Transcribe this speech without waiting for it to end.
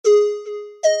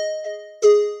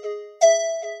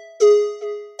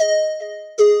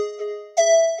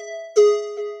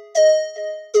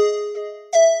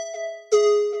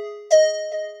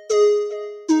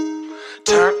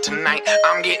tonight.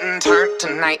 I'm getting turned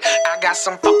tonight. I got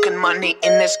some fucking money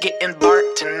and it's getting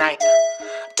burnt tonight.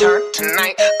 Turnt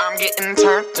tonight. I'm getting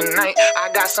turned tonight.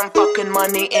 I got some fucking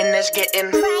money and it's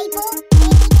getting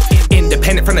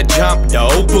independent from the jump,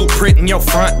 though. Blueprint in your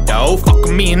front, though. Fuck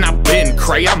with me and I've been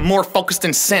cray. I'm more focused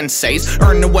than senseis.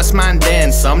 Earning what's mine,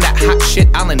 then some. That hot shit,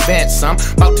 I'll invent some.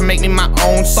 About to make me my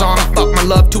own song. I fuck my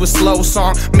love to a slow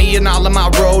song. Me and all of my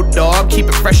road dog. Keep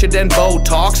it fresher than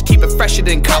Botox. Keep it fresher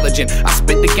than collagen. I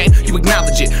spit the game, you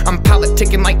acknowledge it. I'm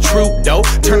politicking like Trudeau.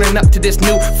 Turning up to this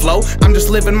new flow. I'm just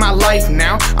living my life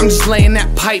now. I'm just laying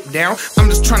that pipe down. I'm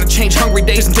just trying to change hungry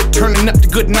days into turning up to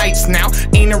good nights now.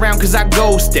 Ain't around cause I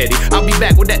go steady. I'll be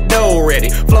back with that dough ready.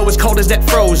 Flow as cold as that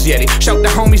froze Yeti. Shout the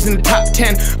homies in the top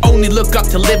 10. Only look up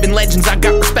to living legends. I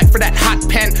got respect for that hot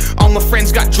pen. All my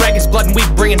friends got dragon's blood and we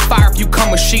bringing fire if you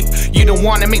come with sheep. You don't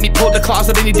wanna make me pull the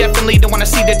closet and you definitely don't wanna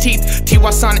see the teeth. T.Y.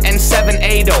 Son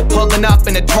N780 pulling up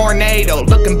in a tornado.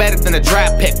 Looking better than a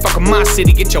draft pick. Fuckin' my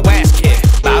city, get your ass kicked.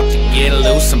 About to get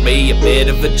loose and be a bit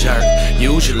of a jerk.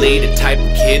 Usually the type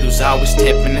of kid who's always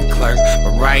tipping the clerk.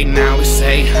 But right now we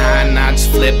say hi and I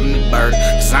just flipping the bird.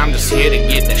 Cause I'm just here to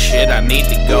get that shit I need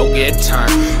to go get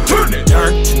turned.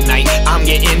 Turnt tonight, I'm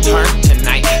getting turned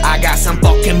tonight. I got some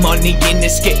fucking money and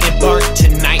it's getting burnt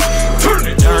tonight.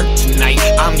 Turnt tonight,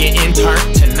 I'm getting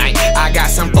turned tonight. I got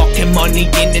some fucking money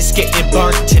and it's getting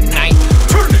burnt tonight.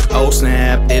 Oh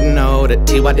snap, didn't know that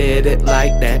T.Y. did it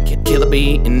like that. Kill a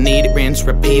beat and need it, rinse,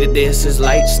 repeated, this is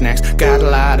light snacks. Got a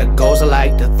lot of goals, I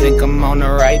like to think I'm on the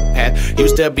right path.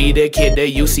 Used to be the kid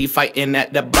that you see fighting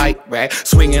at the bike rack.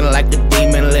 Swinging like a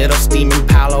demon, little steaming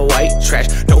pile of white trash.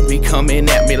 Don't be coming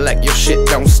at me like your shit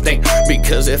don't stink.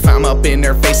 Because if I'm up in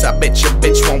their face, I bet your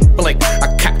bitch won't blink. I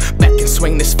cock back and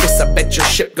swing this fist, I bet your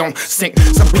shit gon' sink.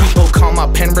 Some people call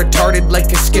my pen retarded like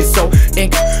it's schizo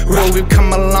ink. Well, we've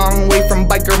come a long way from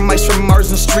biker mice from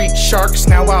Mars and street sharks.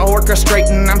 Now I orchestrate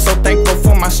and I'm so thankful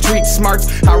for my street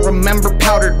smarts. I remember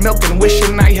powdered milk and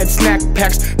wishing I had snack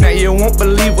packs. Now you won't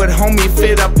believe what homie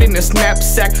fit up in the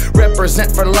knapsack.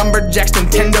 Represent for lumberjacks,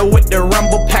 Nintendo with the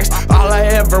rumble packs. All I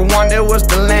ever wanted was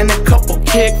to land a couple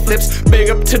kick flips. Big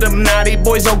up to them naughty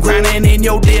boys all grinding in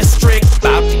your district.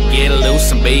 About to get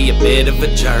loose and be a bit of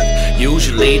a jerk.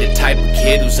 Usually the type of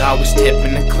kid who's always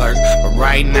tipping the clerk. But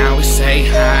right now we say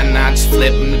hi and I just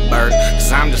flipping the bird.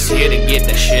 Cause I'm just here to get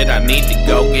that shit I need to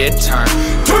go get turned.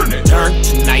 Turnt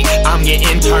tonight, I'm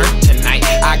getting turned tonight.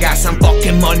 I got some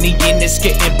fucking money and it's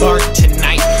getting burnt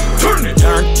tonight.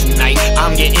 Turnt tonight,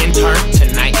 I'm getting turned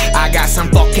tonight. I got some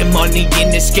fucking money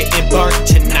and it's getting burnt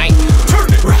tonight.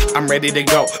 I'm ready to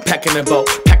go, packing a boat,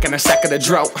 packing a sack of the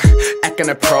dro. Acting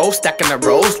a pro, stacking the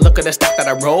rolls. Look at the stack that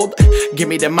I rolled. Give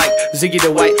me the mic, Ziggy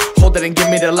the white. Hold it and give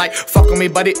me the light. Fuck with me,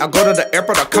 buddy, I'll go to the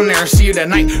airport. I'll come there and see you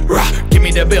tonight. Give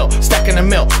me the bill, stacking the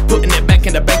mill. Putting it back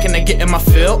in the bank and then getting my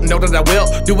fill. Know that I will,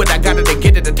 do what I gotta to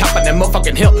get to the top of that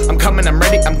motherfucking hill. I'm coming, I'm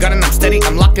ready, I'm gunning, I'm steady.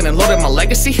 I'm locking and loading my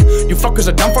legacy. You fuckers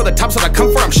are dumb for the tops that I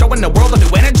come for. I'm showing the world a new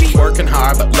energy. Working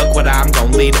hard, but look what I'm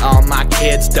gonna lead all my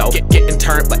kids though. Getting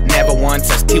turned, but never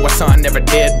once. As T.Y. Son never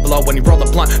did blow. When you roll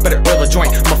a blunt, better oil a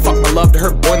joint. I'ma fuck my love to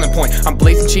her boiling point. I'm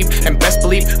blazing cheap and best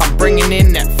believe I'm bringing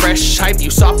in that fresh hype. You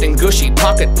soft and gushy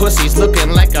pocket pussies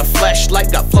looking like a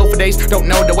fleshlight. Got flow for days, don't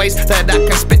know the ways that I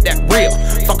can spit that real.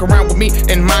 Fuck around with me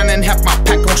and mine and half my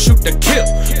pack gon' shoot to kill.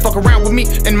 Fuck around with me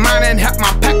and mine and half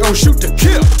my pack gon' shoot to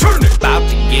kill. Turn it. About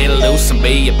to get loose and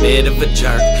be a bit of a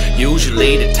jerk.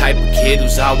 Usually the type of kid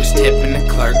who's always tipping the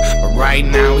clerk. But right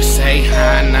now we say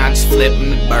hi and I just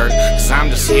flipping the bird. Cause I'm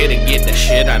just here to get that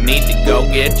shit I need to go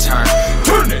get turned.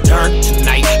 Turnt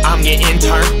tonight, I'm getting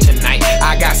turned tonight.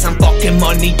 I got some fucking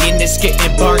money and it's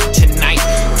getting burnt tonight.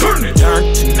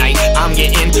 Turnt tonight, I'm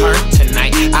getting turned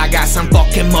tonight. I got some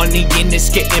fucking money and it's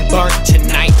getting burnt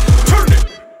tonight.